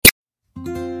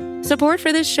Support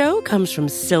for this show comes from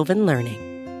Sylvan Learning.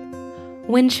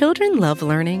 When children love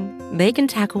learning, they can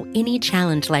tackle any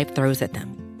challenge life throws at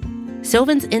them.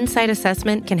 Sylvan's Insight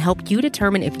Assessment can help you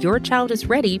determine if your child is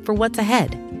ready for what's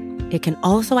ahead. It can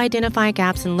also identify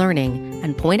gaps in learning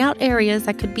and point out areas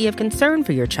that could be of concern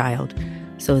for your child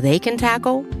so they can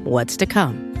tackle what's to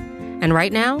come. And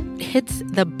right now, it's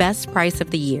the best price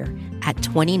of the year at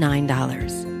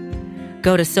 $29.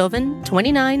 Go to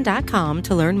sylvan29.com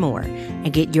to learn more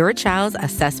and get your child's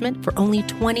assessment for only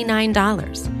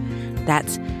 $29.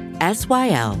 That's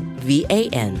SYLVAN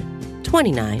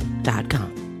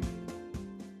 29.com.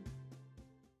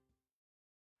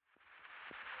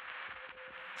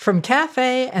 From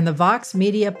Cafe and the Vox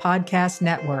Media Podcast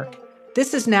Network,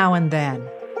 this is Now and Then.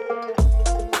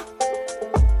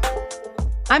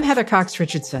 I'm Heather Cox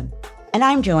Richardson. And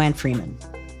I'm Joanne Freeman.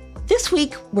 This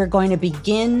week, we're going to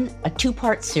begin a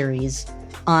two-part series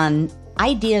on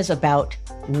ideas about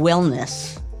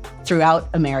wellness throughout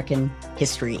American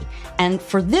history. And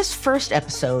for this first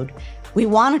episode, we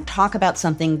want to talk about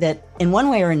something that, in one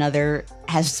way or another,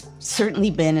 has certainly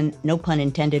been, and no pun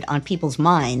intended, on people's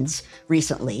minds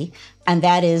recently, and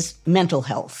that is mental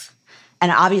health.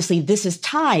 And obviously, this is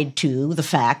tied to the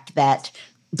fact that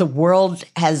the world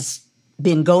has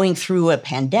been going through a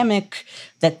pandemic,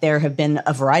 that there have been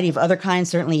a variety of other kinds,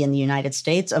 certainly in the United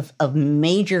States, of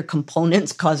major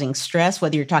components causing stress,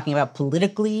 whether you're talking about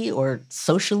politically or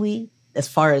socially, as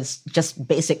far as just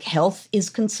basic health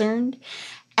is concerned.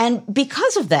 And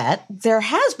because of that, there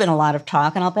has been a lot of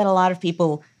talk, and I'll bet a lot of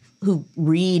people who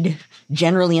read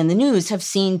generally in the news have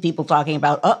seen people talking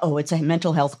about, it's a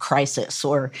mental health crisis,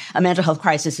 or a mental health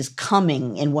crisis is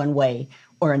coming in one way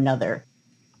or another.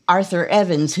 Arthur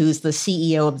Evans, who's the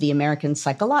CEO of the American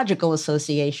Psychological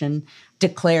Association,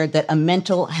 declared that a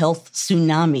mental health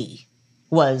tsunami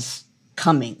was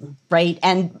coming, right?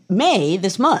 And May,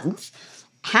 this month,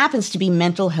 happens to be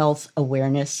Mental Health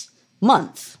Awareness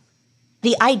Month.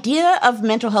 The idea of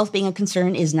mental health being a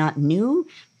concern is not new.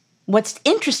 What's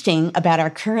interesting about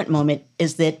our current moment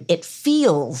is that it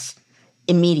feels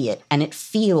immediate and it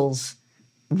feels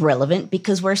relevant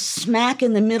because we're smack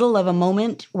in the middle of a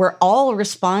moment. We're all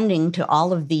responding to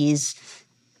all of these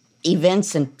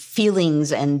events and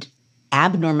feelings and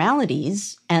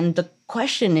abnormalities. And the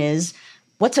question is,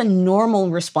 what's a normal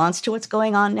response to what's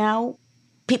going on now?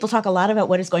 People talk a lot about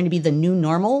what is going to be the new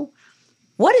normal.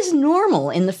 What is normal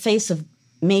in the face of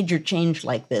major change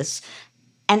like this?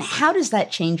 And how does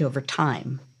that change over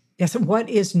time? Yes, what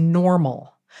is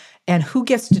normal? And who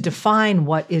gets to define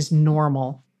what is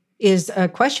normal is a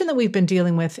question that we've been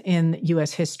dealing with in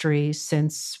U.S. history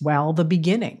since, the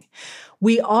beginning.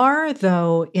 We are,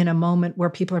 though, in a moment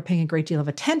where people are paying a great deal of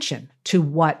attention to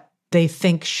what they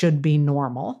think should be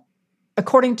normal.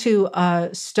 According to a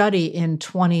study in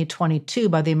 2022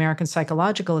 by the American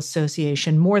Psychological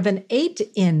Association, more than 8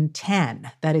 in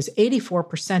 10, that is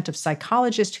 84% of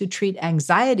psychologists who treat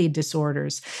anxiety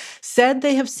disorders, said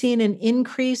they have seen an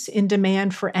increase in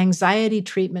demand for anxiety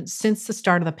treatment since the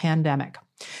start of the pandemic.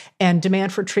 And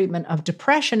demand for treatment of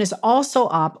depression is also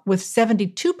up, with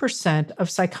 72% of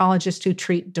psychologists who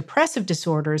treat depressive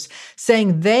disorders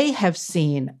saying they have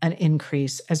seen an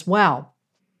increase as well.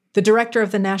 The director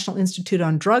of the National Institute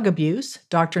on Drug Abuse,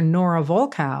 Dr. Nora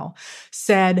Volkow,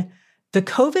 said, the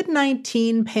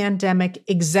COVID-19 pandemic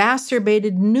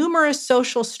exacerbated numerous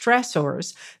social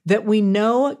stressors that we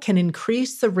know can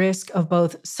increase the risk of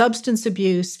both substance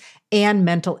abuse and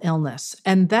mental illness.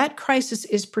 And that crisis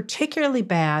is particularly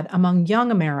bad among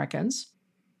young Americans.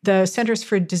 The Centers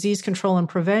for Disease Control and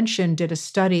Prevention did a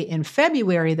study in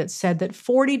February that said that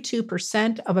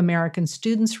 42% of American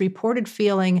students reported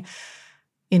feeling,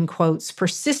 in quotes,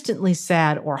 persistently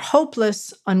sad or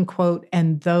hopeless, unquote,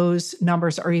 and those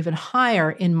numbers are even higher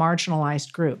in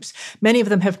marginalized groups. Many of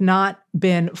them have not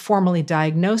been formally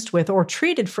diagnosed with or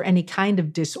treated for any kind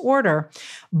of disorder,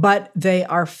 but they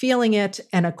are feeling it.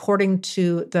 And according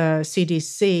to the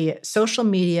CDC, social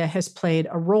media has played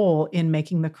a role in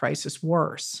making the crisis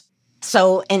worse.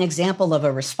 So an example of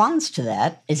a response to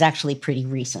that is actually pretty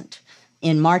recent.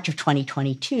 In March of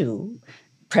 2022,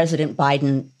 President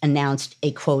Biden announced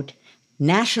a, quote,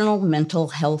 national mental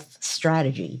health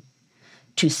strategy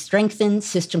to strengthen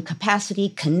system capacity,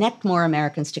 connect more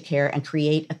Americans to care, and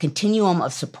create a continuum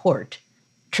of support,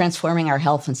 transforming our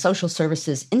health and social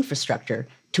services infrastructure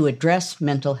to address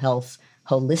mental health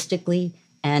holistically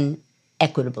and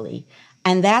equitably.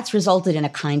 And that's resulted in a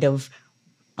kind of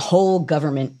whole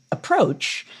government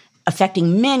approach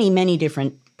affecting many, many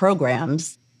different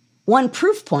programs. One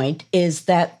proof point is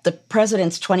that the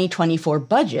president's 2024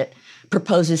 budget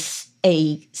proposes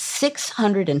a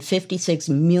 $656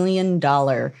 million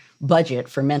budget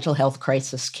for mental health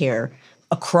crisis care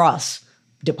across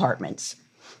departments.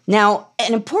 Now,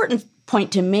 an important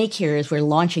point to make here as we're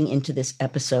launching into this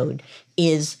episode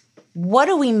is, what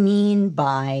do we mean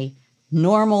by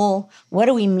normal? What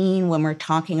do we mean when we're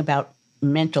talking about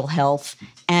mental health?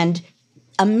 And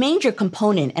a major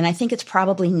component, and I think it's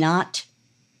probably not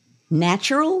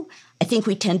natural, I think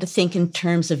we tend to think in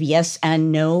terms of yes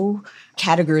and no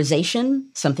categorization.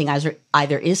 Something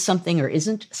either is something or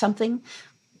isn't something.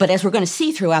 But as we're going to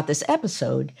see throughout this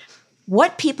episode,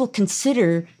 what people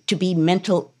consider to be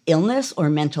mental illness or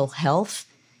mental health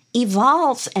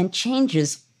evolves and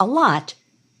changes a lot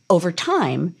over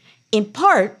time, in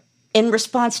part in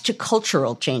response to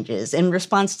cultural changes, in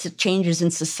response to changes in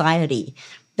society,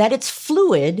 that it's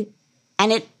fluid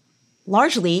and it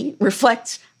largely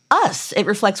reflects us. It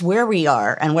reflects where we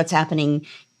are and what's happening,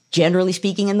 generally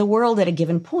speaking, in the world at a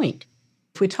given point.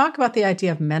 If we talk about the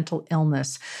idea of mental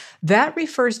illness, that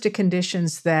refers to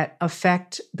conditions that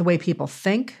affect the way people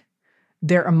think,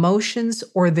 their emotions,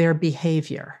 or their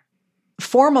behavior.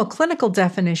 Formal clinical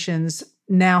definitions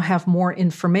now have more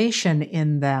information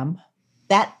in them.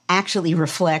 That actually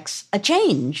reflects a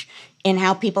change in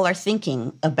how people are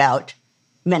thinking about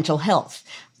mental health.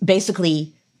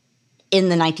 Basically, in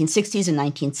the 1960s and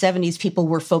 1970s, people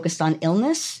were focused on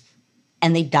illness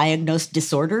and they diagnosed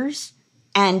disorders.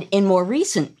 And in more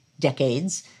recent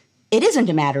decades, it isn't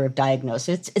a matter of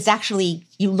diagnosis. It's actually,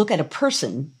 you look at a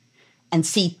person and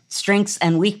see strengths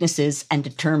and weaknesses and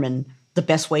determine the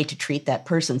best way to treat that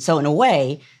person. So in a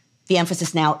way, the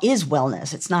emphasis now is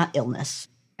wellness. It's not illness.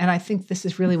 And I think this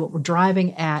is really what we're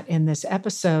driving at in this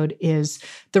episode, is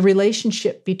the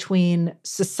relationship between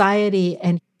society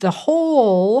and the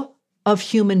whole of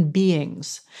human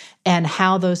beings and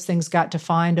how those things got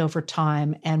defined over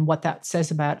time and what that says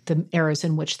about the eras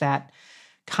in which that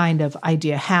kind of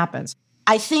idea happens.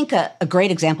 I think a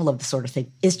great example of this sort of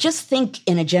thing is just think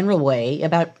in a general way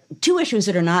about two issues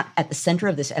that are not at the center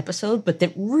of this episode, but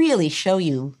that really show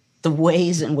you the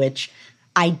ways in which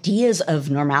ideas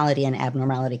of normality and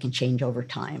abnormality can change over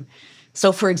time.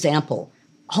 So, for example,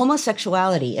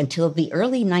 homosexuality until the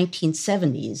early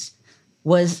 1970s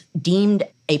was deemed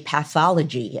a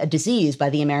pathology, a disease, by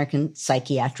the American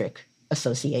Psychiatric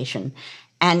Association.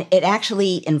 And it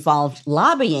actually involved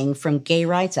lobbying from gay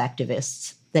rights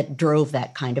activists that drove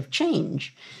that kind of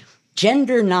change.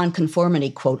 Gender nonconformity,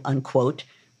 quote unquote,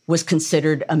 was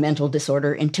considered a mental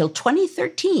disorder until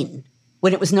 2013,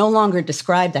 when it was no longer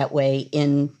described that way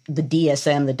in the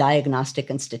DSM, the Diagnostic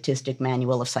and Statistic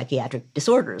Manual of Psychiatric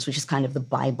Disorders, which is kind of the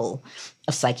Bible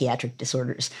of psychiatric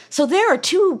disorders. So there are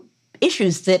two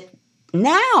issues that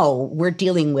now we're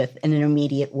dealing with in an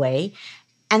immediate way,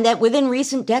 and that within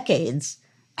recent decades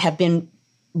have been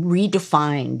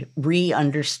redefined,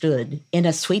 re-understood in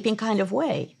a sweeping kind of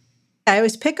way. I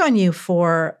always pick on you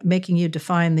for making you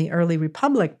define the early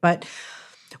republic, but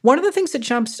one of the things that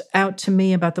jumps out to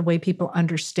me about the way people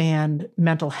understand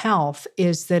mental health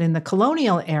is that in the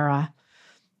colonial era,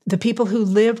 the people who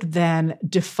lived then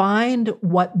defined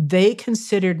what they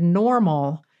considered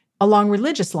normal along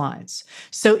religious lines.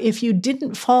 So if you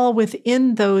didn't fall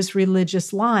within those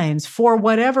religious lines for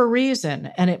whatever reason,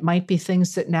 and it might be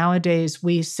things that nowadays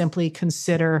we simply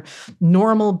consider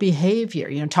normal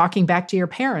behavior, talking back to your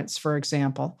parents, for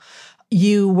example,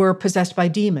 you were possessed by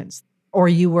demons, or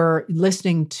you were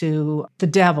listening to the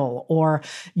devil, or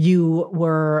you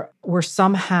were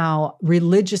somehow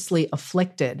religiously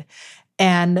afflicted.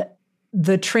 And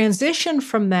the transition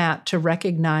from that to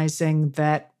recognizing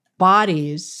that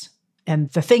bodies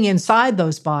and the thing inside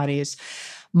those bodies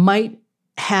might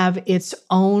have its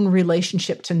own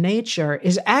relationship to nature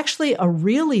is actually a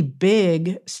really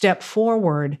big step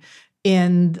forward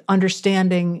in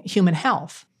understanding human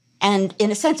health. And in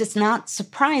a sense, it's not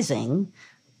surprising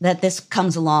that this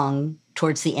comes along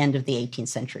towards the end of the 18th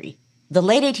century. The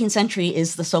late 18th century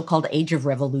is the so-called age of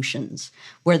revolutions,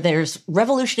 where there's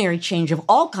revolutionary change of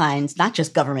all kinds, not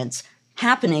just governments,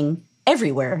 happening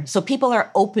everywhere. So people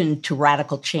are open to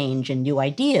radical change and new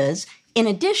ideas. In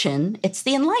addition, it's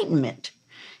the Enlightenment.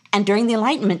 And during the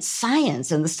Enlightenment,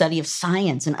 science and the study of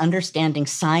science and understanding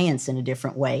science in a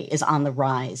different way is on the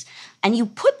rise. And you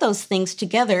put those things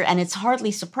together, and it's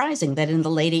hardly surprising that in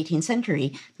the late 18th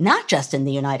century, not just in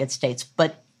the United States,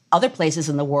 but other places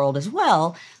in the world as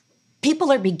well,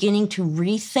 people are beginning to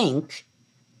rethink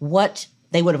what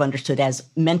they would have understood as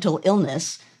mental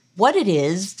illness, what it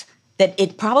is, that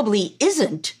it probably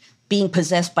isn't being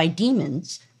possessed by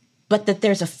demons, but that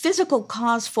there's a physical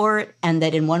cause for it, and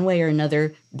that in one way or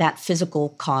another, that physical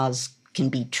cause can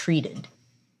be treated.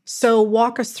 So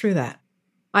walk us through that.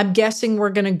 I'm guessing we're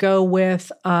going to go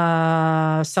with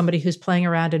somebody who's playing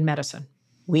around in medicine.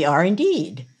 We are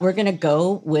indeed. We're going to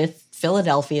go with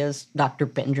Philadelphia's Dr.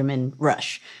 Benjamin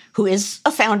Rush, who is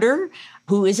a founder,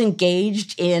 who is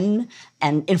engaged in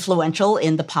and influential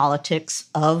in the politics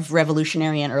of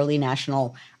revolutionary and early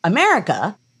national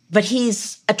America. But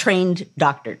he's a trained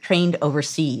doctor, trained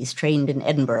overseas, trained in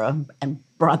Edinburgh, and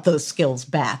brought those skills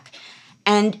back.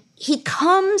 And he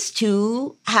comes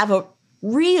to have a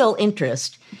real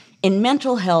interest in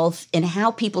mental health, in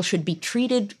how people should be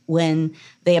treated when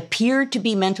they appear to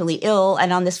be mentally ill,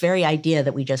 and on this very idea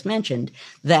that we just mentioned,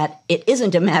 that it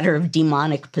isn't a matter of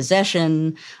demonic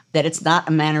possession, that it's not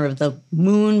a matter of the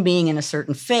moon being in a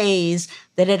certain phase,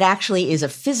 that it actually is a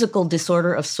physical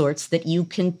disorder of sorts that you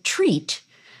can treat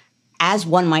as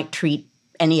one might treat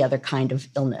any other kind of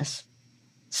illness.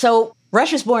 So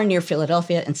Rush is born near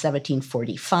Philadelphia in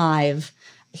 1745.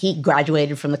 He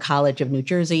graduated from the College of New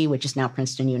Jersey, which is now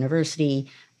Princeton University,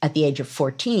 at the age of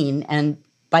 14. And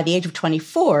by the age of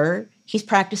 24, he's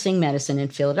practicing medicine in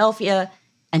Philadelphia,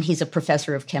 and he's a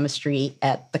professor of chemistry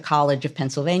at the College of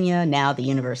Pennsylvania, now the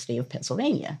University of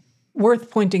Pennsylvania. Worth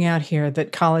pointing out here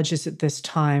that colleges at this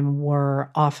time were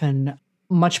often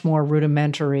much more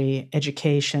rudimentary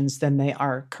educations than they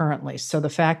are currently. So the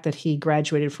fact that he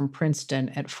graduated from Princeton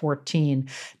at 14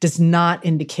 does not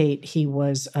indicate he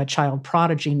was a child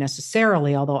prodigy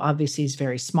necessarily, although obviously he's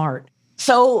very smart.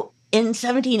 So in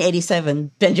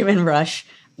 1787, Benjamin Rush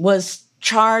was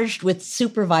charged with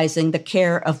supervising the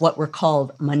care of what were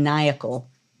called maniacal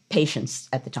patients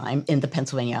at the time in the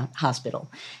Pennsylvania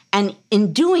hospital. And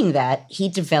in doing that, he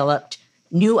developed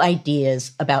new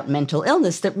ideas about mental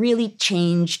illness that really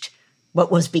changed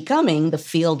what was becoming the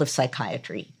field of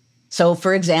psychiatry. So,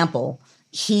 for example,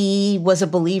 he was a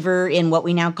believer in what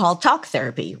we now call talk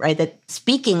therapy, right? That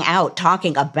speaking out,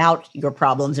 talking about your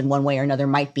problems in one way or another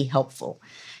might be helpful.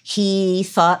 He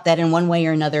thought that in one way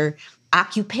or another,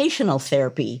 occupational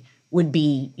therapy would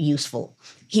be useful.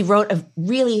 He wrote a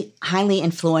really highly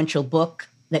influential book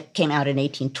that came out in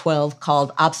 1812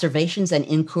 called Observations and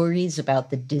Inquiries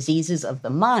about the Diseases of the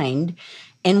Mind,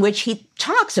 in which he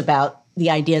talks about the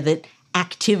idea that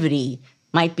activity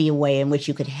might be a way in which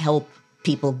you could help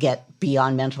people get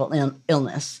beyond mental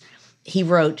illness. He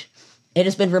wrote, "It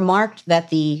has been remarked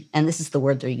that and this is the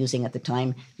word they're using at the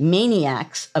time,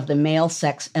 maniacs of the male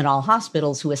sex in all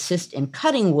hospitals who assist in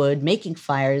cutting wood, making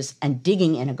fires, and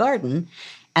digging in a garden,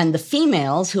 and the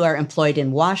females who are employed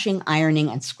in washing, ironing,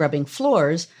 and scrubbing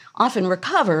floors often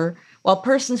recover, while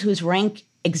persons whose rank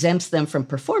exempts them from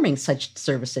performing such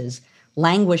services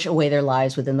languish away their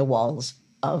lives within the walls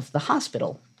of the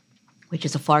hospital," which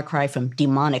is a far cry from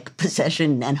demonic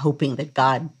possession and hoping that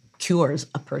God cures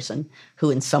a person who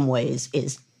in some ways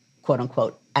is, quote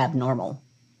unquote, abnormal.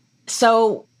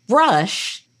 So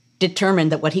Rush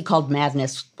determined that what he called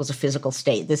madness was a physical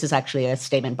state. This is actually a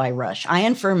statement by Rush. "I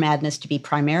infer madness to be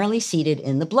primarily seated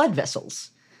in the blood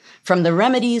vessels, from the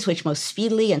remedies which most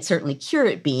speedily and certainly cure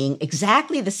it being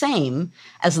exactly the same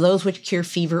as those which cure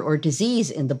fever or disease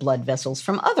in the blood vessels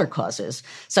from other causes."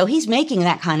 So he's making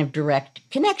that kind of direct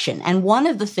connection. And one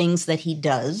of the things that he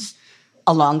does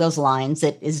along those lines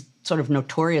that is sort of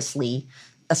notoriously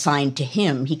assigned to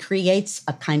him, he creates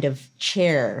a kind of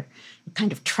chair, a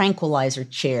kind of tranquilizer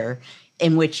chair,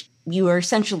 in which you are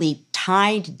essentially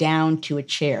tied down to a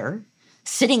chair,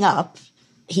 sitting up.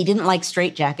 He didn't like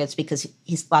straitjackets because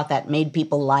he thought that made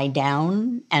people lie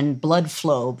down and blood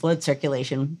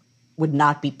circulation would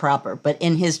not be proper. But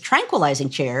in his tranquilizing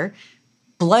chair,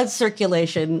 blood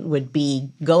circulation would be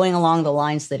going along the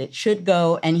lines that it should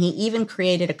go. And he even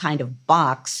created a kind of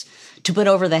box to put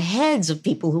over the heads of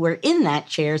people who were in that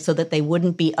chair so that they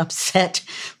wouldn't be upset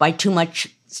by too much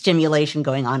stimulation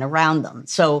going on around them.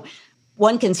 So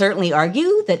one can certainly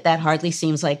argue that that hardly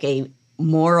seems like a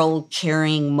moral,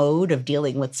 caring mode of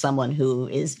dealing with someone who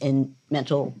is in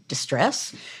mental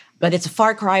distress, but it's a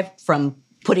far cry from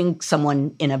putting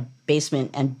someone in a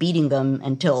basement and beating them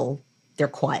until they're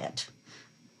quiet,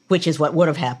 which is what would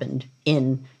have happened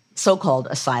in so-called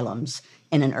asylums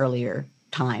in an earlier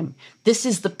time. This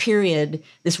is the period,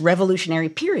 this revolutionary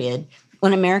period,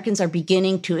 when Americans are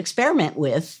beginning to experiment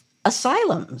with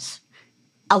asylums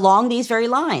along these very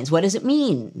lines. What does it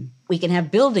mean? We can have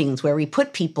buildings where we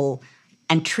put people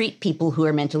and treat people who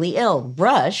are mentally ill.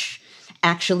 Rush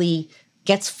actually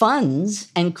gets funds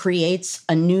and creates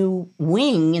a new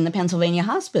wing in the Pennsylvania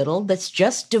hospital that's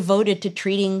just devoted to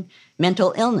treating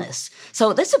mental illness.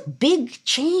 So there's a big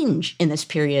change in this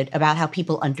period about how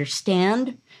people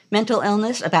understand mental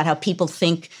illness, about how people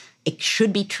think it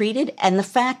should be treated, and the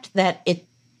fact that it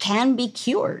can be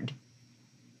cured.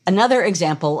 Another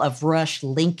example of Rush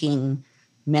linking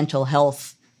mental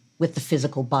health with the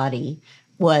physical body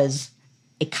was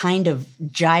a kind of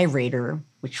gyrator,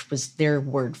 which was their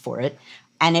word for it.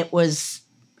 And it was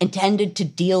intended to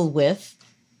deal with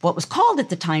what was called at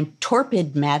the time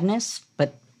torpid madness,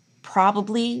 but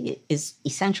probably is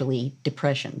essentially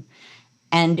depression.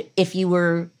 And if you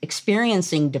were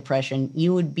experiencing depression,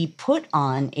 you would be put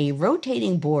on a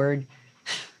rotating board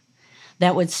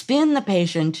that would spin the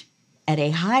patient at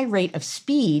a high rate of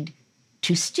speed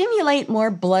to stimulate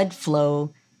more blood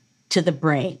flow to the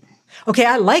brain. Okay,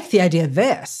 I like the idea of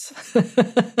this.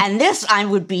 And this, I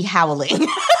would be howling.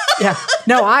 Yeah.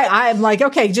 No, I'm like,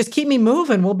 okay, just keep me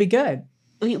moving. We'll be good.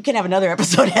 You can have another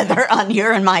episode, Heather, on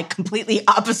your and my completely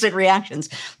opposite reactions.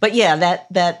 But yeah,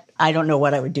 that I don't know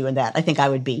what I would do in that. I think I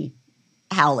would be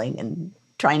howling and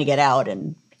trying to get out,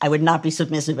 and I would not be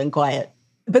submissive and quiet.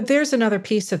 But there's another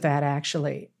piece of that,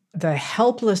 actually. The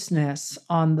helplessness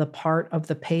on the part of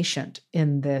the patient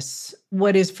in this,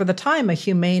 what is for the time a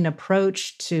humane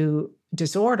approach to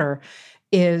disorder,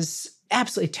 is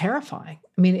absolutely terrifying.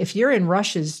 I mean, if you're in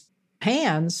Rush's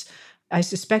hands, I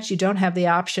suspect you don't have the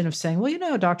option of saying, well, you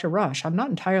know, Dr. Rush, I'm not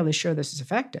entirely sure this is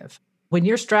effective. When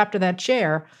you're strapped to that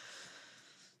chair,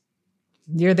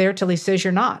 you're there till he says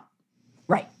you're not.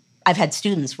 Right. I've had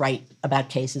students write about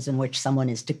cases in which someone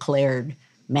is declared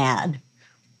mad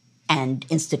and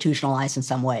institutionalized in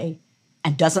some way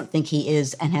and doesn't think he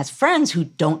is, and has friends who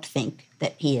don't think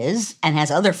that he is, and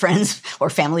has other friends or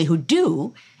family who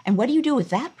do. And what do you do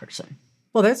with that person?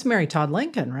 Well, that's Mary Todd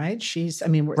Lincoln, right? It's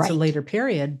Right. a later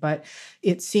period, but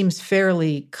it seems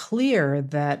fairly clear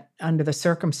that under the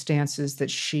circumstances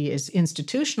that she is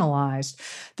institutionalized,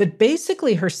 that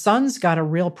basically her son's got a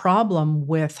real problem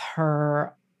with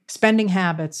her spending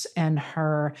habits and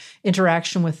her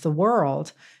interaction with the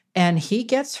world. And he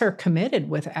gets her committed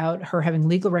without her having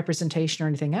legal representation or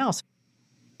anything else.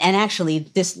 And actually,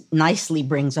 this nicely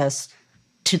brings us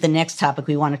to the next topic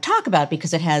we want to talk about,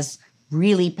 because it has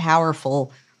really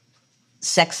powerful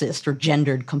sexist or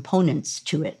gendered components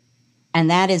to it.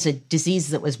 And that is a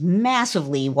disease that was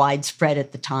massively widespread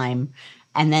at the time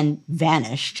and then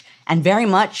vanished, and very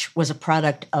much was a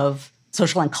product of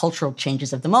social and cultural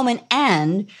changes of the moment,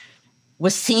 and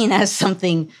was seen as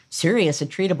something serious and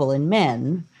treatable in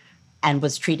men, and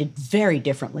was treated very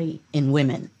differently in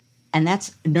women. And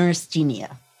that's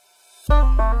neurasthenia.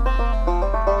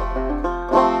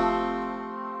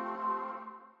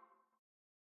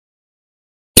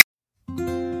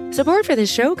 Support for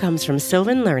this show comes from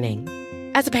Sylvan Learning.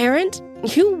 As a parent,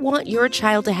 you want your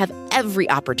child to have every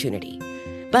opportunity,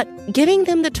 but giving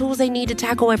them the tools they need to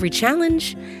tackle every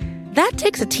challenge, that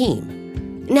takes a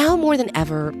team. Now more than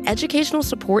ever, educational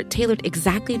support tailored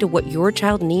exactly to what your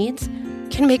child needs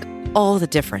can make all the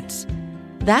difference.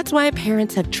 That's why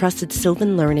parents have trusted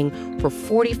Sylvan Learning for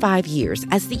 45 years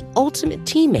as the ultimate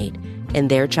teammate in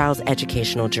their child's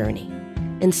educational journey,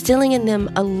 instilling in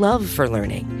them a love for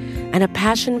learning and a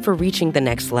passion for reaching the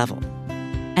next level.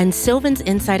 And Sylvan's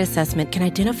Insight Assessment can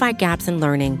identify gaps in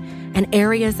learning and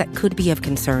areas that could be of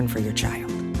concern for your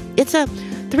child. It's a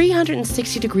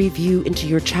 360-degree view into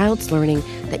your child's learning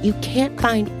that you can't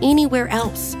find anywhere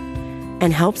else,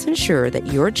 and helps ensure that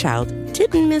your child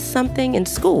didn't miss something in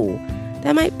school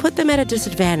that might put them at a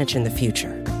disadvantage in the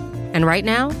future. And right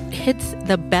now, it's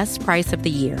the best price of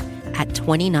the year at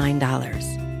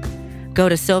 $29. Go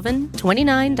to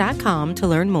sylvan29.com to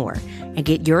learn more and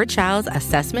get your child's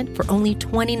assessment for only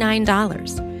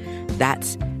 $29.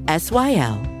 That's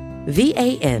SYLVAN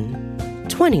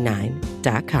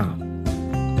 29.com.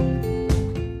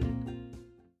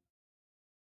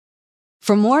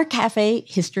 For more cafe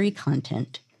history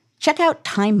content, check out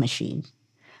Time Machine,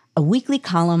 a weekly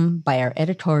column by our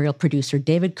editorial producer,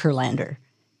 David Kurlander,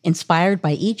 inspired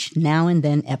by each Now and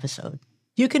Then episode.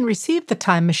 You can receive the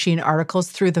Time Machine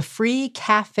articles through the free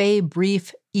Cafe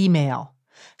Brief email.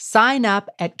 Sign up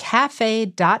at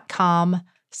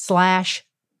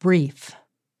cafe.com/brief.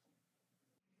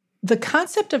 The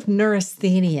concept of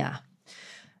neurasthenia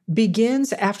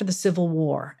begins after the Civil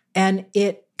War, and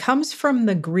it comes from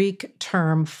the Greek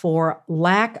term for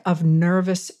lack of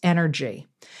nervous energy.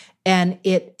 And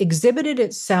it exhibited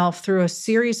itself through a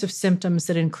series of symptoms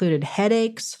that included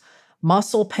headaches,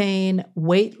 muscle pain,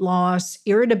 weight loss,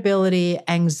 irritability,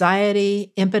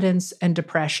 anxiety, impotence, and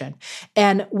depression.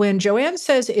 And when Joanne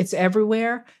says it's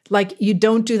everywhere, like you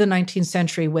don't do the 19th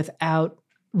century without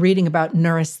reading about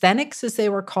neurasthenics, as they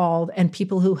were called, and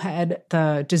people who had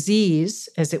the disease,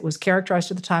 as it was characterized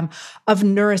at the time, of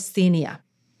neurasthenia.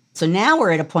 So now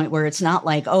we're at a point where it's not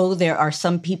like, oh, there are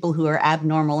some people who are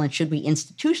abnormal and should we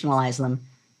institutionalize them?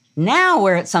 Now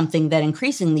we're at something that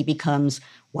increasingly becomes,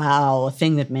 wow, a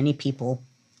thing that many people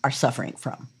are suffering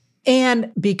from.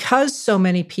 And because so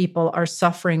many people are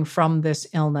suffering from this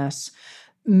illness,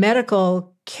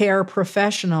 medical care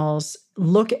professionals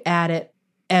look at it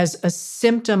as a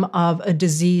symptom of a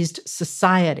diseased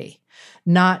society,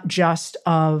 not just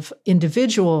of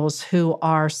individuals who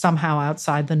are somehow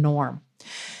outside the norm.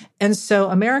 And so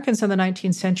Americans in the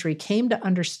 19th century came to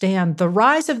understand the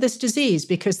rise of this disease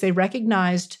because they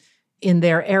recognized in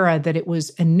their era that it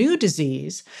was a new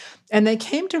disease, and they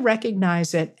came to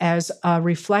recognize it as a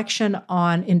reflection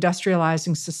on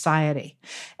industrializing society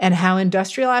and how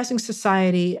industrializing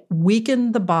society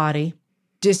weakened the body,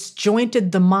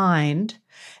 disjointed the mind,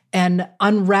 and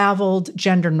unraveled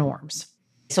gender norms.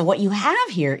 So what you have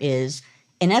here is,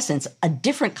 in essence, a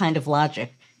different kind of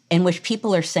logic in which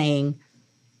people are saying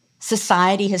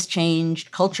society has changed,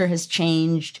 culture has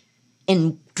changed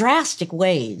in drastic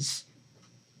ways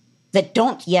that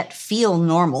don't yet feel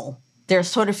normal. They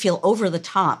sort of feel over the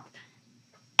top.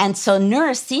 And so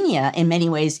neurasthenia, in many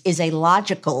ways, is a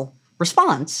logical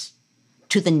response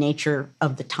to the nature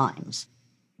of the times.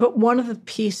 But one of the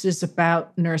pieces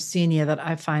about neurasthenia that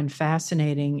I find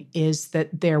fascinating is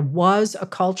that there was a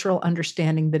cultural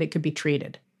understanding that it could be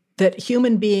treated, that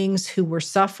human beings who were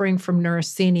suffering from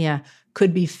neurasthenia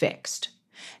could be fixed.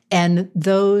 And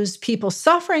those people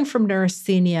suffering from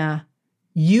neurasthenia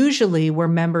usually were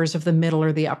members of the middle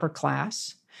or the upper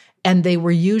class, and they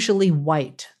were usually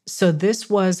white. So this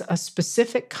was a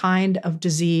specific kind of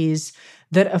disease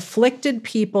that afflicted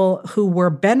people who were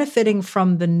benefiting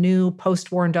from the new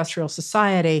post-war industrial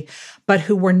society, but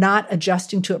who were not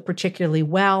adjusting to it particularly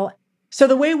well. So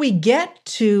the way we get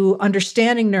to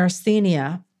understanding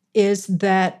neurasthenia is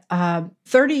that a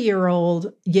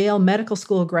 30-year-old Yale Medical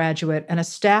School graduate and a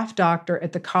staff doctor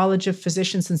at the College of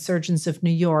Physicians and Surgeons of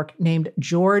New York named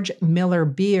George Miller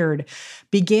Beard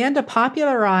began to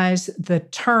popularize the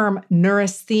term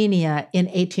neurasthenia in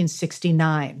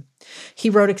 1869. He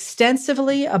wrote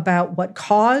extensively about what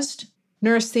caused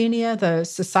neurasthenia, the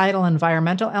societal and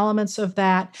environmental elements of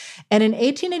that. And in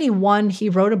 1881, he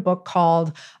wrote a book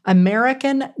called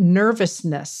American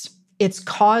Nervousness: Its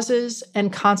Causes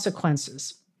and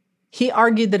Consequences. He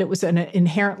argued that it was an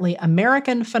inherently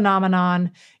American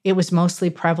phenomenon. It was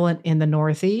mostly prevalent in the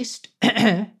Northeast,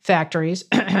 factories,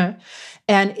 and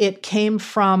it came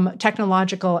from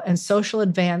technological and social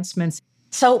advancements.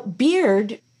 So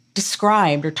Beard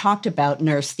described or talked about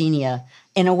neurasthenia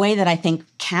in a way that I think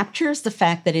captures the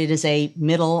fact that it is a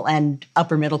middle and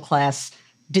upper middle class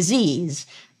disease.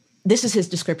 This is his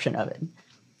description of it.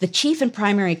 The chief and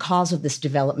primary cause of this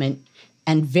development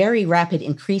and very rapid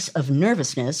increase of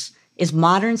nervousness is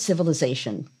modern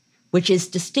civilization, which is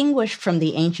distinguished from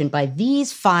the ancient by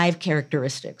these 5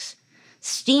 characteristics: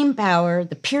 steam power,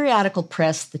 the periodical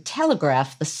press, the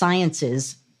telegraph, the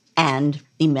sciences, and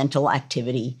the mental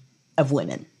activity of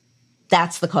women.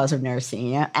 That's the cause of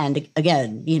neurasthenia. And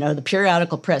again, the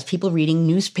periodical press, people reading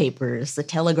newspapers, the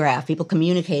telegraph, people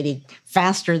communicating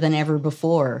faster than ever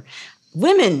before,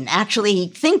 women actually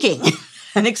thinking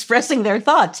and expressing their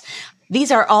thoughts.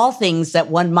 These are all things that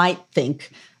one might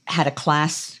think had a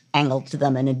class angle to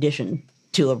them in addition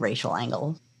to a racial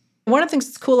angle. One of the things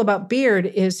that's cool about Beard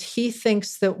is he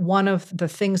thinks that one of the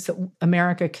things that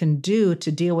America can do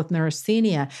to deal with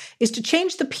neurasthenia is to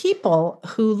change the people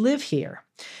who live here.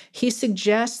 He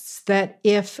suggests that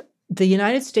if the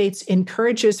United States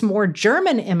encourages more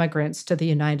German immigrants to the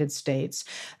United States,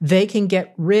 they can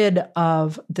get rid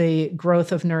of the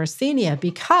growth of neurasthenia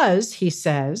because, he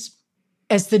says,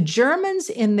 as the Germans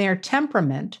in their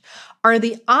temperament are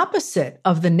the opposite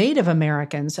of the Native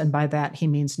Americans, and by that he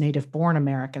means native-born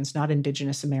Americans, not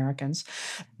indigenous Americans,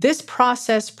 this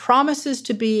process promises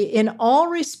to be in all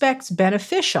respects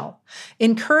beneficial,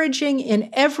 encouraging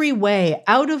in every way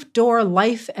out-of-door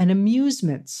life and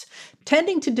amusements,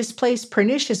 tending to displace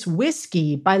pernicious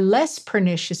whiskey by less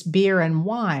pernicious beer and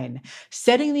wine,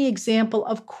 setting the example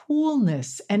of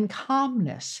coolness and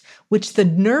calmness, which the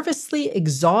nervously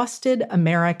exhausted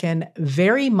American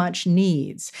very much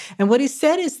needs. And what he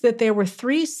said is that there were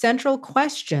 3 central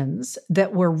questions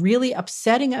that were really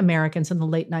upsetting Americans in the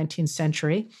late 19th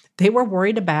century. They were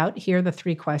worried about, here are the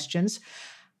 3 questions: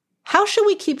 how shall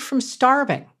we keep from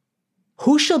starving?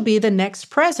 Who shall be the next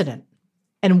president?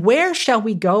 And where shall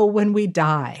we go when we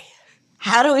die?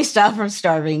 How do we stop from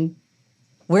starving?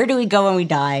 Where do we go when we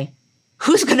die?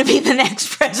 Who's going to be the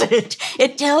next president?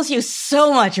 It tells you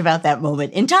so much about that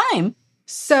moment in time.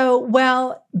 So,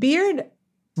 well, Beard,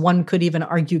 one could even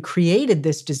argue, created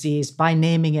this disease by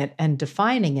naming it and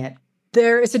defining it.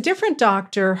 There is a different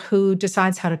doctor who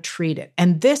decides how to treat it.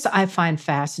 And this I find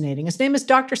fascinating. His name is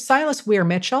Dr. Silas Weir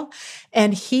Mitchell,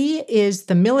 and he is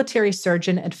the military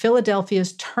surgeon at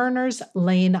Philadelphia's Turner's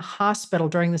Lane Hospital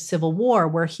during the Civil War,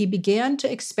 where he began to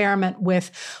experiment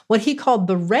with what he called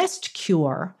the rest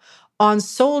cure on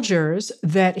soldiers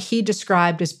that he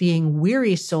described as being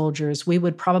weary soldiers. We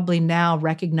would probably now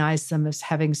recognize them as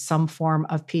having some form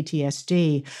of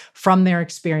PTSD from their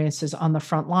experiences on the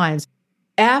front lines.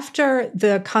 After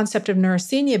the concept of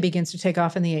neurasthenia begins to take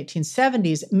off in the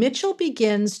 1870s, Mitchell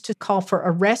begins to call for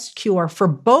a rest cure for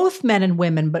both men and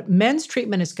women, but men's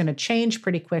treatment is going to change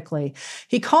pretty quickly.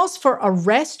 He calls for a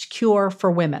rest cure for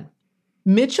women.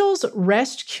 Mitchell's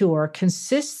rest cure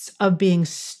consists of being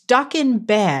stuck in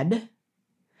bed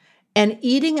and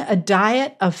eating a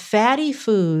diet of fatty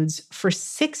foods for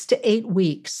 6 to 8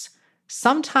 weeks,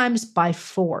 sometimes by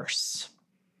force.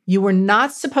 You were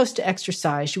not supposed to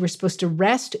exercise. You were supposed to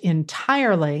rest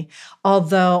entirely,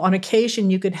 although on occasion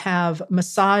you could have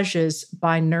massages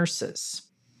by nurses.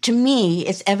 To me,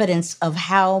 it's evidence of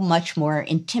how much more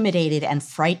intimidated and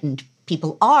frightened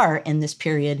people are in this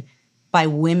period by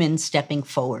women stepping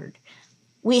forward.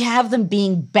 We have them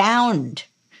being bound,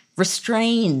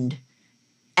 restrained,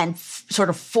 and sort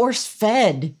of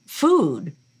force-fed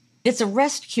food. It's a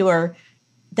rest cure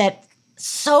that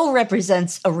so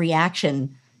represents a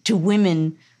reaction to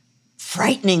women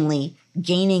frighteningly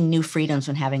gaining new freedoms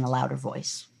and having a louder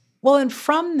voice. Well, and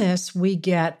from this, we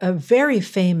get a very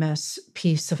famous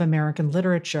piece of American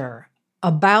literature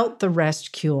about the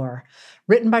rest cure,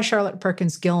 written by Charlotte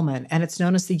Perkins Gilman, and it's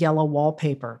known as the Yellow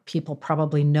Wallpaper. People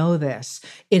probably know this.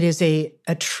 It is a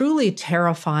truly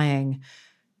terrifying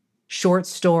short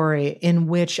story in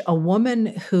which a woman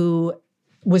who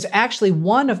was actually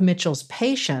one of Mitchell's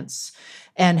patients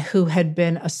and who had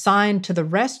been assigned to the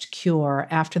rest cure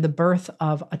after the birth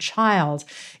of a child.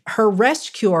 Her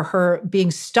rest cure, her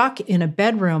being stuck in a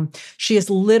bedroom, she is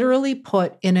literally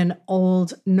put in an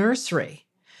old nursery.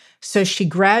 So she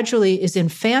gradually is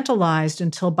infantilized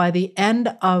until by the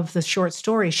end of the short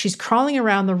story, she's crawling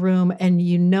around the room, and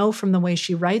you know from the way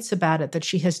she writes about it that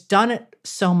she has done it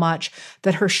so much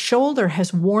that her shoulder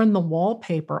has worn the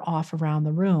wallpaper off around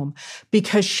the room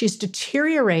because she's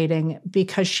deteriorating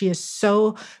because she is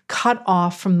so cut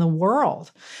off from the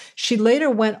world. She later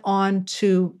went on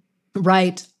to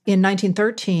write in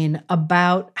 1913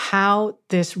 about how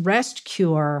this rest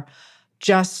cure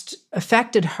just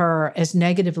affected her as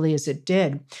negatively as it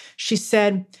did. She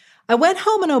said, I went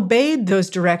home and obeyed those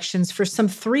directions for some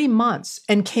 3 months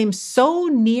and came so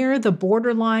near the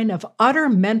borderline of utter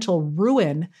mental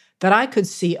ruin that I could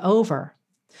see over.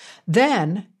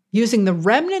 Then, using the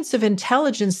remnants of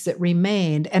intelligence that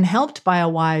remained and helped by a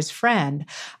wise friend,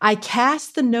 I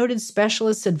cast the noted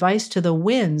specialist's advice to the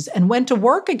winds and went to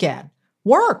work again.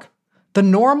 Work, the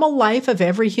normal life of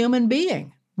every human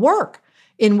being. Work,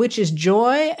 in which is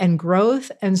joy and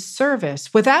growth and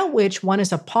service, without which one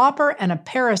is a pauper and a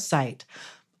parasite,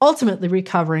 ultimately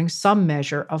recovering some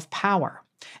measure of power.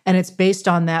 And it's based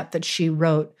on that she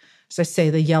wrote, as I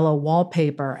say, the Yellow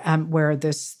Wallpaper, where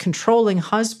this controlling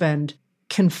husband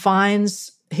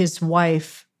confines his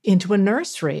wife into a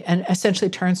nursery and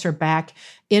essentially turns her back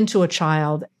into a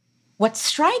child. What's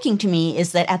striking to me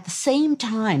is that at the same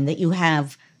time that you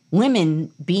have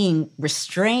women being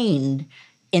restrained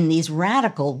in these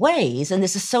radical ways, and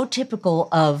this is so typical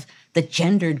of the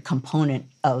gendered component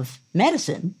of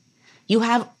medicine, you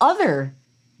have other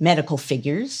medical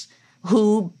figures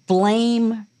who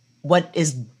blame what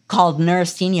is called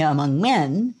neurasthenia among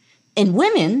men. In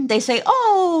women, they say,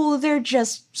 oh, they're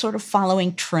just sort of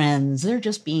following trends. They're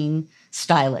just being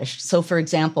stylish. So, for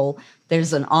example,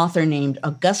 there's an author named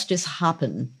Augustus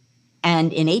Hoppen,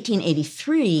 and in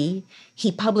 1883,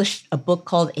 he published a book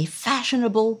called A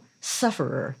Fashionable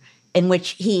Sufferer, in which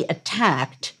he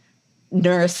attacked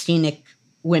neurasthenic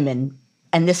women.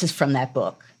 And this is from that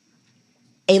book.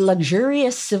 A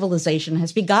luxurious civilization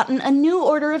has begotten a new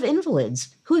order of invalids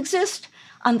who exist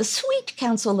on the sweet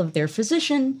counsel of their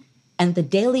physician and the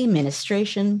daily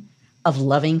ministration of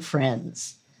loving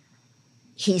friends.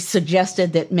 He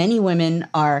suggested that many women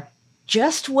are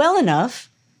just well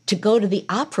enough to go to the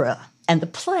opera and the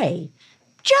play,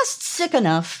 just sick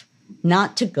enough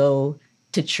not to go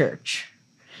to church.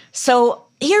 So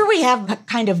here we have a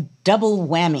kind of double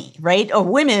whammy, right? Oh,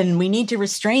 women, we need to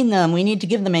restrain them. We need to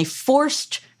give them a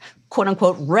forced, quote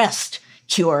unquote, rest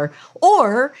cure,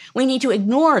 or we need to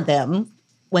ignore them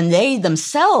when they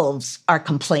themselves are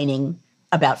complaining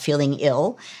about feeling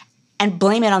ill and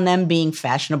blame it on them being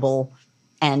fashionable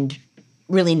and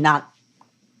really not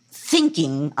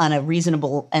thinking on a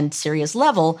reasonable and serious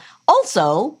level.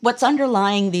 Also, what's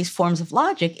underlying these forms of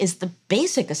logic is the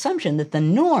basic assumption that the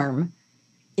norm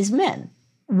is men.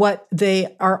 What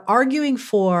they are arguing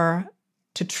for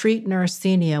to treat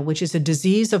neurasthenia, which is a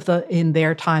disease of in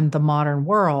their time, the modern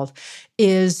world,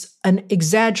 is an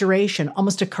exaggeration,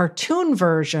 almost a cartoon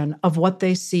version of what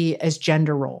they see as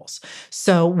gender roles.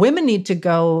 So women need to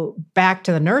go back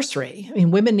to the nursery. I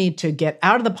mean, women need to get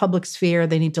out of the public sphere.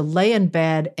 They need to lay in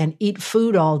bed and eat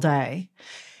food all day.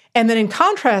 And then in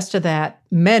contrast to that,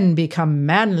 men become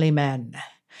manly men.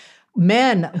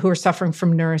 Men who are suffering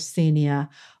from neurasthenia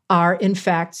are in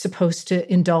fact supposed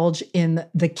to indulge in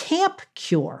the camp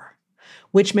cure,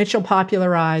 which Mitchell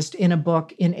popularized in a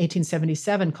book in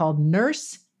 1877 called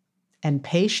Nurse and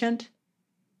Patient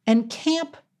and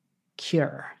Camp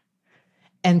Cure.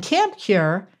 And camp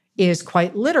cure is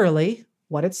quite literally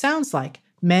what it sounds like.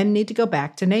 Men need to go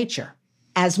back to nature.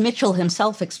 As Mitchell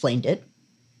himself explained it,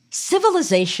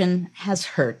 civilization has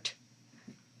hurt.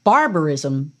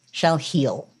 Barbarism shall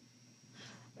heal.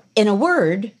 In a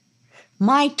word,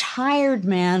 my tired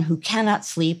man who cannot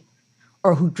sleep,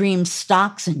 or who dreams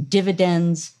stocks and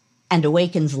dividends and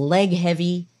awakens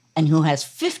leg-heavy, and who has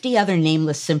 50 other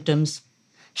nameless symptoms,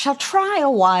 shall try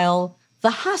a while the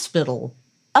hospital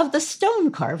of the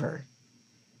stone carver.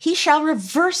 He shall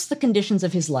reverse the conditions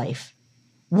of his life.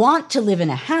 Want to live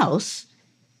in a house,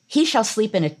 he shall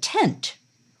sleep in a tent,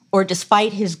 or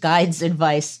despite his guide's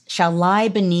advice, shall lie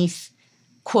beneath,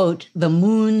 quote, the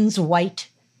moon's white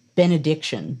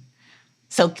benediction.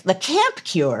 So the camp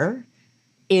cure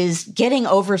is getting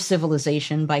over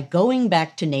civilization by going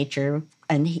back to nature,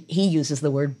 and he uses the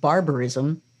word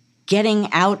barbarism, getting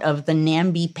out of the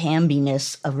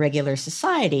namby-pambiness of regular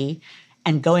society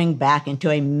and going back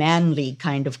into a manly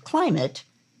kind of climate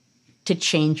to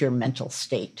change your mental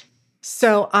state.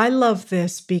 So I love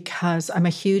this because I'm a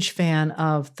huge fan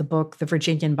of the book The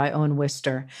Virginian by Owen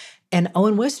Wister. And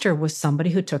Owen Wister was somebody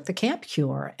who took the camp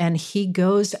cure, and he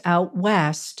goes out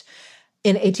west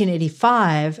in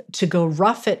 1885 to go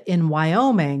rough it in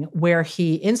Wyoming, where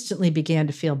he instantly began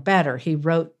to feel better. He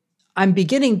wrote, I'm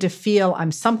beginning to feel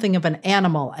I'm something of an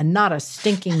animal and not a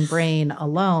stinking brain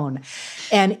alone.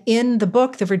 And in the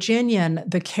book, The Virginian,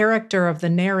 the character of the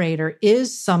narrator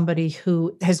is somebody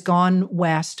who has gone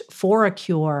west for a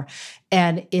cure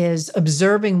and is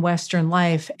observing Western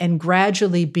life and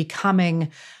gradually becoming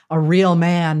a real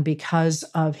man because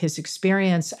of his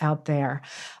experience out there.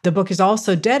 The book is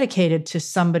also dedicated to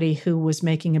somebody who was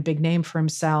making a big name for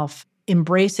himself,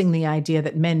 embracing the idea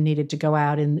that men needed to go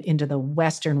out into the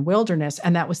Western wilderness,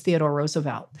 and that was Theodore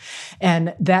Roosevelt.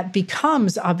 And that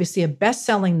becomes obviously a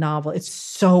best-selling novel. It's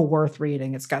so worth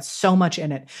reading. It's got so much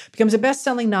in it. It becomes a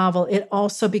best-selling novel. It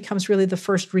also becomes really the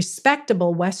first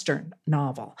respectable Western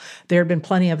novel. There had been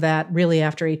plenty of that really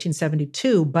after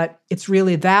 1872, but it's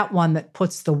really that one that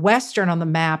puts the Western on the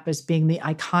map as being the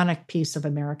iconic piece of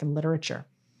American literature.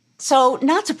 So,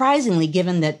 not surprisingly,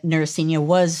 given that neurasthenia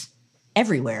was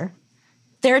everywhere,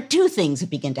 there are two things that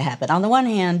begin to happen. On the one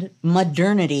hand,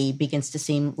 modernity begins to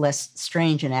seem less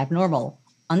strange and abnormal.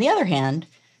 On the other hand,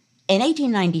 in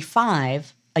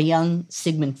 1895, a young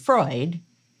Sigmund Freud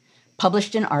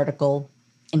published an article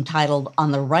entitled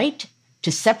On the Right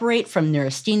to Separate from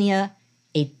Neurasthenia,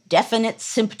 a Definite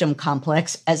Symptom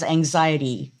Complex as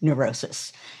Anxiety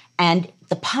Neurosis. And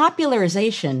the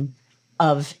popularization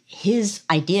of his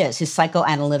ideas, his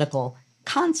psychoanalytical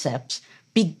concepts,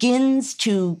 begins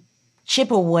to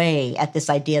chip away at this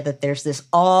idea that there's this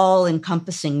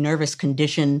all-encompassing nervous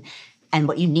condition, and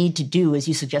what you need to do, as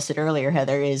you suggested earlier,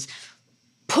 Heather, is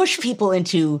push people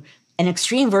into an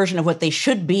extreme version of what they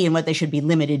should be and what they should be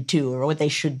limited to, or what they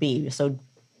should be. So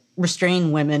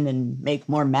restrain women and make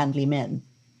more manly men.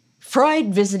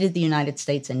 Freud visited the United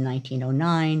States in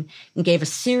 1909 and gave a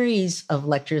series of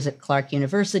lectures at Clark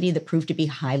University that proved to be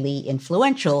highly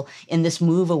influential in this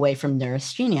move away from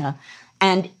neurasthenia.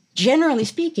 And generally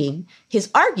speaking,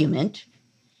 his argument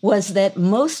was that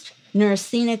most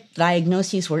neurasthenic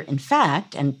diagnoses were, in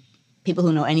fact, and people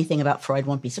who know anything about Freud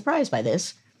won't be surprised by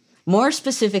this, more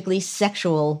specifically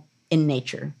sexual in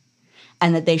nature,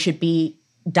 and that they should be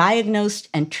diagnosed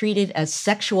and treated as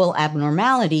sexual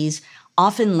abnormalities,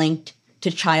 often linked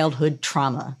to childhood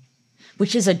trauma,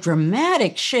 which is a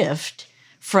dramatic shift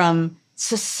from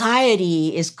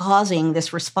society is causing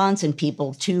this response in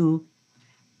people to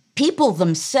people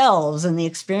themselves and the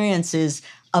experiences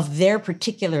of their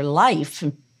particular life,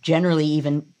 generally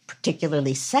even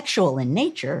particularly sexual in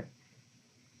nature,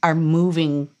 are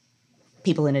moving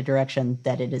people in a direction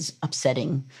that it is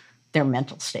upsetting their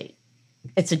mental state.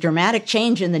 It's a dramatic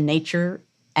change in the nature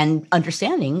and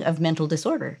understanding of mental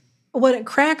disorder. When it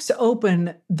cracks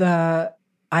open the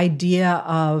idea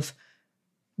of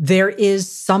there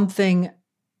is something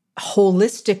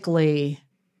holistically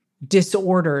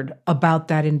disordered about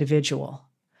that individual,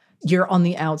 you're on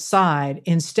the outside.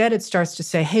 Instead, it starts to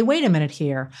say, hey, wait a minute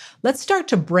here. Let's start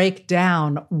to break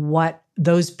down what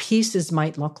those pieces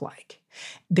might look like.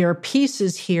 There are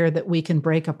pieces here that we can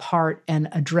break apart and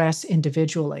address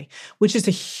individually, which is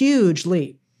a huge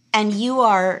leap. And you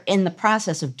are in the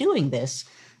process of doing this.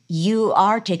 You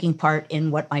are taking part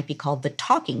in what might be called the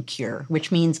talking cure,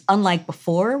 which means unlike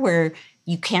before where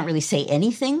you can't really say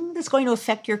anything that's going to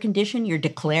affect your condition, you're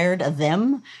declared a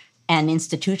them and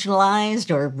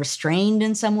institutionalized or restrained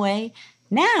in some way.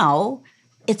 Now,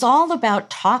 it's all about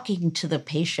talking to the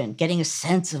patient, getting a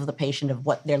sense of the patient, of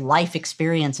what their life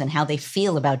experience and how they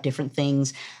feel about different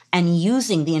things, and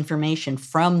using the information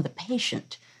from the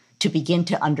patient to begin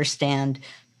to understand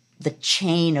the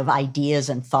chain of ideas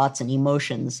and thoughts and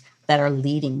emotions that are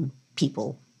leading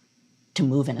people to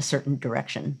move in a certain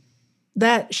direction.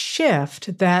 That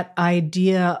shift, that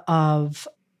idea of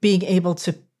being able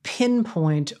to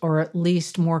pinpoint or at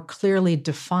least more clearly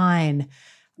define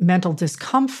mental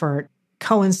discomfort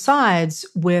coincides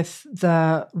with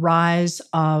the rise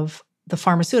of the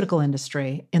pharmaceutical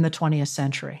industry in the 20th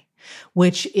century,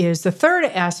 which is the third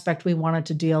aspect we wanted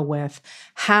to deal with,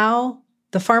 how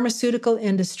the pharmaceutical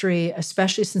industry,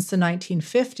 especially since the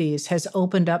 1950s, has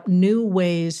opened up new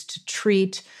ways to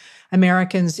treat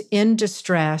Americans in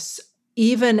distress,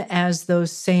 even as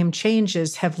those same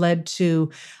changes have led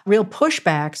to real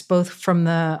pushbacks, both from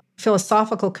the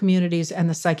philosophical communities and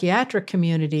the psychiatric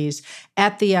communities,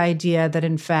 at the idea that,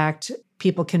 in fact,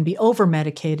 people can be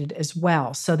over-medicated as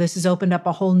well. So this has opened up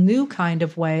a whole new kind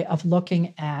of way of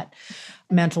looking at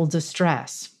mental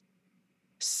distress.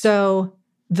 So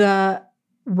the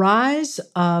rise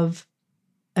of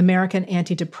American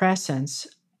antidepressants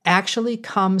actually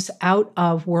comes out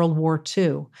of World War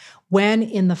II, when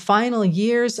in the final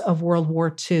years of World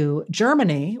War II,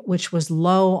 Germany, which was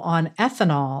low on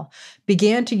ethanol,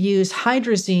 began to use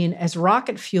hydrazine as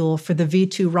rocket fuel for the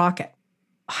V-2 rocket.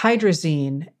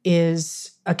 Hydrazine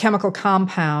is a chemical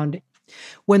compound.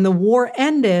 When the war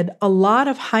ended, a lot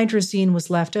of hydrazine was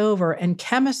left over, and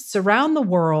chemists around the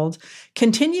world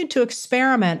continued to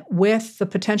experiment with the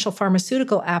potential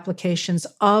pharmaceutical applications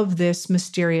of this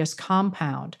mysterious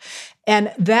compound.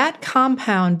 And that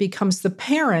compound becomes the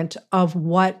parent of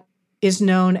what is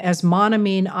known as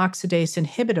monoamine oxidase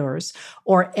inhibitors,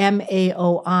 or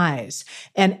MAOIs.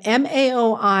 And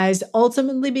MAOIs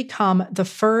ultimately become the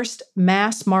first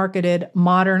mass-marketed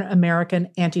modern American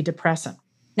antidepressant.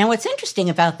 Now, what's interesting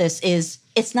about this is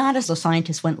it's not as though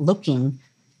scientists went looking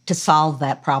to solve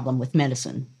that problem with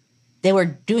medicine. They were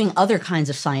doing other kinds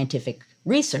of scientific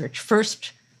research,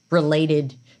 first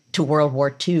related to World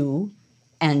War II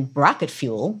and rocket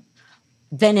fuel.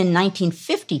 Then in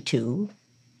 1952,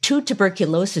 two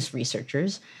tuberculosis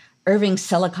researchers, Irving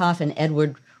Selikoff and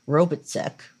Edward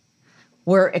Robitzek,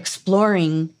 were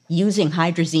exploring using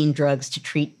hydrazine drugs to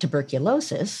treat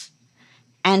tuberculosis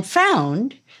and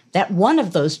found that one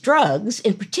of those drugs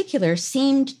in particular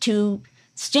seemed to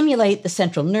stimulate the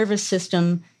central nervous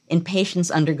system in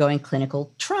patients undergoing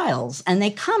clinical trials. And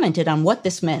they commented on what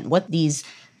this meant, what these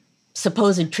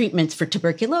supposed treatments for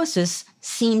tuberculosis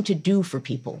seemed to do for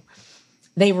people.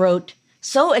 They wrote,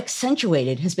 "So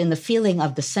accentuated has been the feeling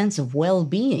of the sense of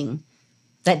well-being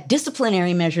that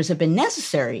disciplinary measures have been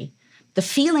necessary. The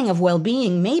feeling of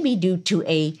well-being may be due to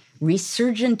a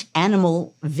resurgent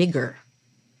animal vigor."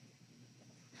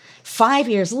 5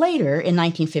 years later, in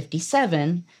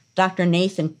 1957, Dr.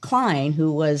 Nathan Klein,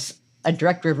 who was a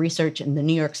director of research in the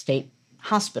New York State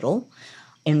Hospital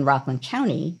in Rockland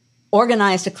County,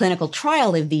 organized a clinical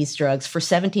trial of these drugs for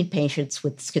 17 patients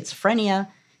with schizophrenia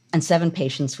and 7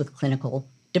 patients with clinical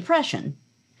depression.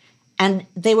 And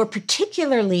they were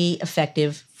particularly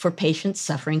effective for patients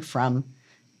suffering from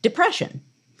depression.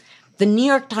 The New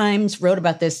York Times wrote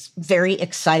about this very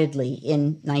excitedly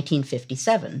in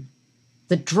 1957.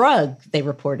 The drug, they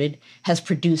reported, has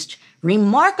produced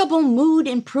remarkable mood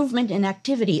improvement and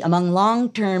activity among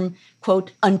long-term,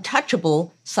 quote,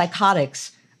 untouchable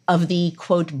psychotics of the,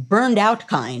 quote, burned out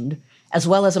kind, as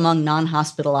well as among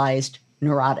non-hospitalized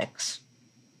neurotics.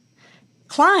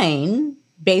 Klein,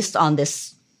 based on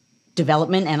this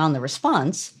development and on the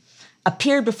response,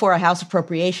 appeared before a House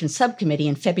Appropriations Subcommittee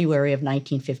in February of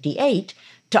 1958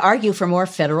 to argue for more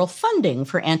federal funding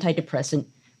for antidepressant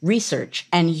research.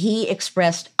 And he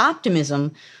expressed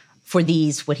optimism for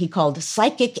these, what he called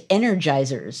psychic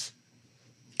energizers,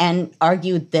 and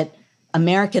argued that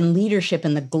American leadership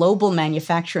in the global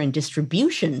manufacture and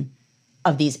distribution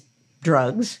of these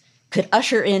drugs could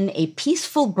usher in a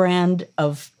peaceful brand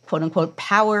of quote unquote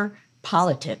power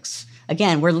politics.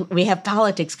 Again, we have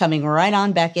politics coming right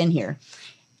on back in here.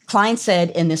 Klein said,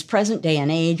 in this present day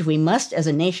and age, we must as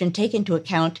a nation take into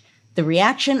account the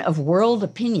reaction of world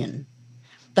opinion.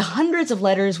 The hundreds of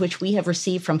letters which we have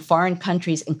received from foreign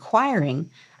countries inquiring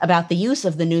about the use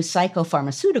of the new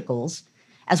psychopharmaceuticals,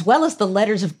 as well as the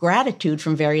letters of gratitude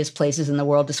from various places in the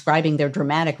world describing their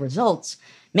dramatic results,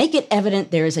 make it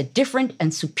evident there is a different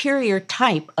and superior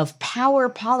type of power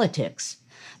politics,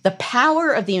 the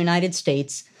power of the United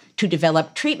States to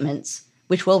develop treatments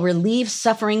which will relieve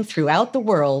suffering throughout the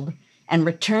world and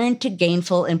return to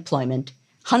gainful employment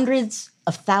hundreds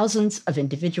of thousands of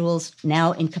individuals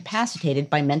now incapacitated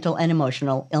by mental and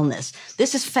emotional illness.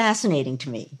 This is fascinating to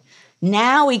me.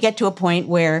 Now we get to a point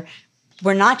where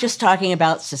we're not just talking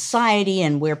about society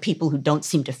and where people who don't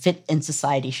seem to fit in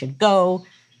society should go.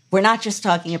 We're not just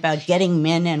talking about getting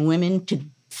men and women to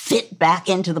fit back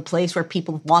into the place where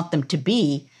people want them to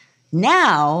be.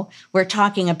 Now we're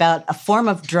talking about a form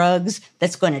of drugs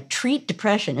that's going to treat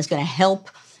depression, is going to help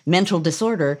mental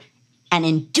disorder, and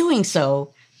in doing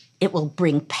so, it will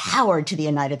bring power to the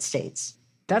United States.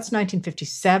 That's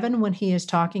 1957 when he is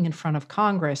talking in front of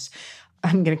Congress.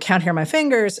 I'm going to count here my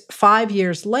fingers. 5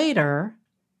 years later,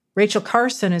 Rachel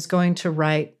Carson is going to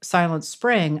write Silent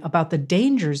Spring about the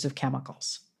dangers of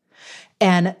chemicals.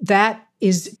 And that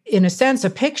is, in a sense, a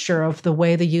picture of the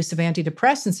way the use of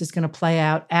antidepressants is going to play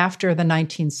out after the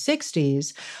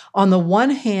 1960s. On the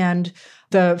one hand,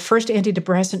 the first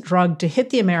antidepressant drug to hit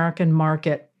the American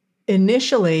market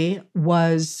initially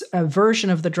was a version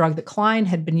of the drug that Klein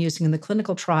had been using in the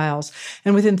clinical trials.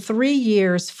 And within 3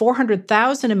 years,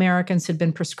 400,000 Americans had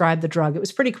been prescribed the drug. It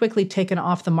was pretty quickly taken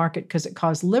off the market because it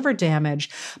caused liver damage.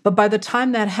 But by the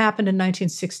time that happened in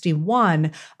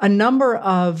 1961, a number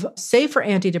of safer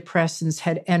antidepressants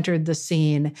had entered the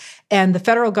scene. And the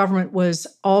federal government was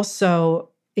also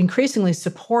increasingly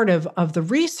supportive of the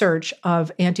research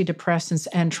of antidepressants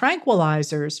and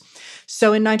tranquilizers. So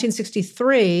in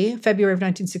 1963, February of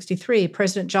 1963,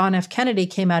 President John F. Kennedy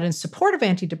came out in support of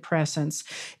antidepressants,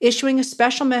 issuing a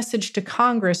special message to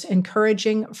Congress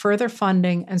encouraging further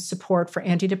funding and support for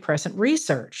antidepressant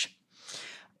research.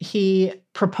 He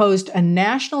proposed a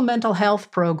national mental health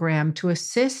program to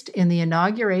assist in the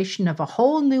inauguration of a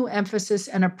whole new emphasis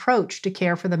and approach to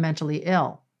care for the mentally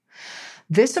ill.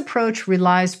 This approach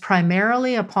relies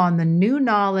primarily upon the new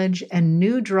knowledge and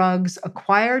new drugs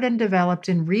acquired and developed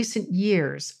in recent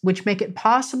years, which make it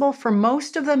possible for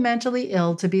most of the mentally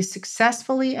ill to be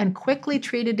successfully and quickly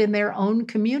treated in their own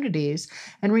communities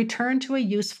and return to a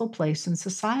useful place in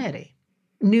society.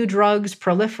 New drugs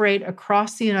proliferate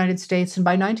across the United States, and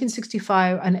by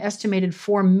 1965, an estimated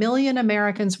 4 million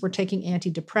Americans were taking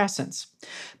antidepressants.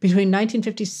 Between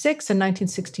 1956 and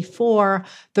 1964,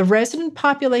 the resident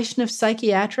population of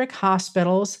psychiatric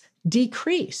hospitals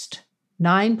decreased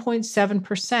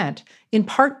 9.7%, in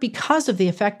part because of the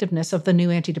effectiveness of the new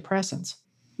antidepressants.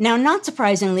 Now, not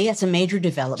surprisingly, it's a major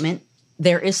development.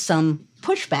 There is some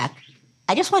pushback.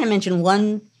 I just want to mention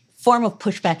one form of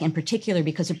pushback in particular,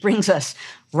 because it brings us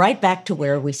right back to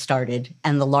where we started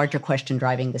and the larger question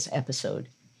driving this episode.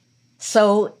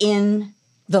 So in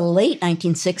the late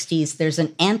 1960s, there's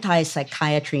an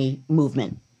anti-psychiatry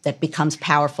movement that becomes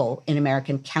powerful in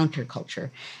American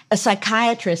counterculture. A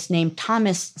psychiatrist named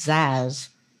Thomas Szasz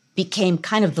became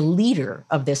kind of the leader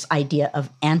of this idea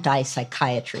of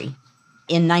anti-psychiatry.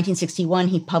 In 1961,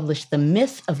 he published The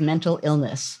Myth of Mental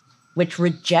Illness, which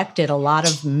rejected a lot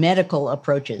of medical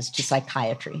approaches to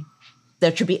psychiatry.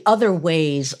 There should be other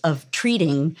ways of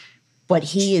treating what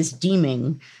he is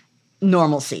deeming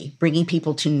normalcy, bringing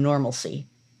people to normalcy.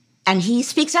 And he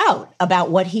speaks out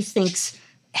about what he thinks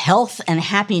health and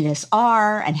happiness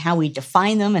are and how we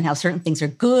define them and how certain things are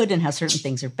good and how certain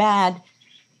things are bad.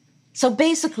 So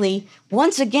basically,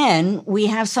 once again, we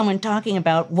have someone talking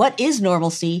about what is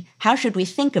normalcy, how should we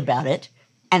think about it,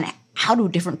 and how do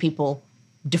different people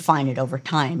define it over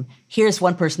time. Here's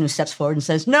one person who steps forward and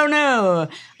says, no,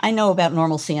 I know about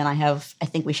normalcy and I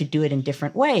think we should do it in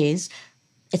different ways.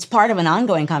 It's part of an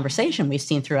ongoing conversation we've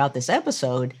seen throughout this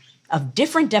episode of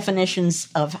different definitions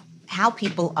of how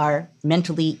people are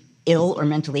mentally ill or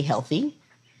mentally healthy,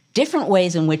 different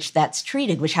ways in which that's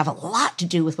treated, which have a lot to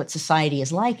do with what society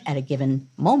is like at a given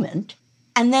moment,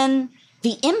 and then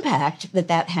the impact that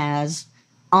that has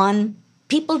on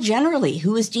people generally,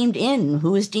 who is deemed in,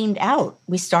 who is deemed out.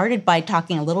 We started by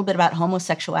talking a little bit about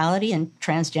homosexuality and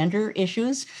transgender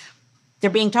issues. They're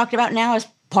being talked about now as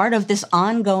part of this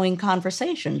ongoing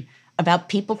conversation about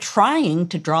people trying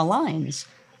to draw lines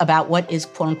about what is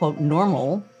quote unquote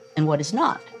normal and what is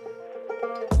not.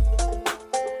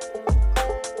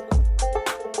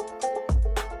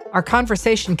 Our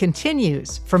conversation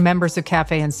continues for members of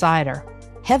Cafe Insider.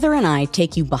 Heather and I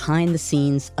take you behind the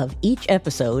scenes of each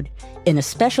episode in a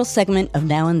special segment of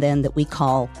Now and Then that we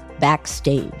call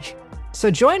Backstage.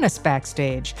 So join us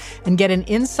backstage and get an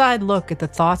inside look at the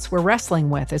thoughts we're wrestling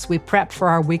with as we prep for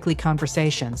our weekly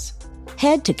conversations.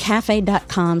 Head to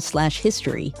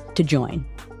cafe.com/history to join.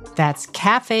 That's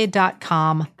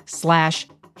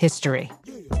cafe.com/history.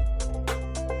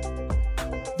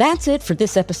 That's it for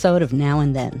this episode of Now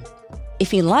and Then.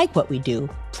 If you like what we do,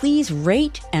 please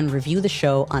rate and review the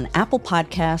show on Apple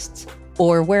Podcasts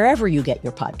or wherever you get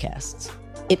your podcasts.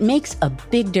 It makes a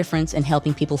big difference in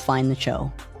helping people find the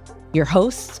show. Your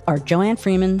hosts are Joanne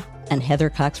Freeman and Heather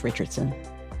Cox Richardson.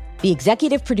 The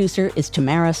executive producer is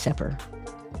Tamara Sepper.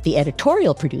 The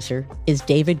editorial producer is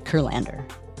David Kurlander.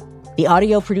 The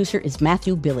audio producer is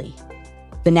Matthew Billy.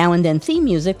 The Now and Then theme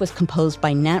music was composed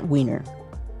by Nat Weiner.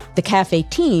 The Cafe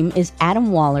team is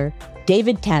Adam Waller,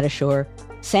 David Tadashore,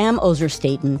 Sam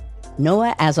Ozer-Staten,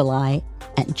 Noah Azalai,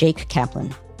 and Jake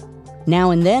Kaplan.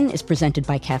 Now and Then is presented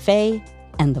by Cafe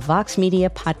and the Vox Media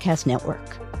Podcast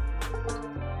Network.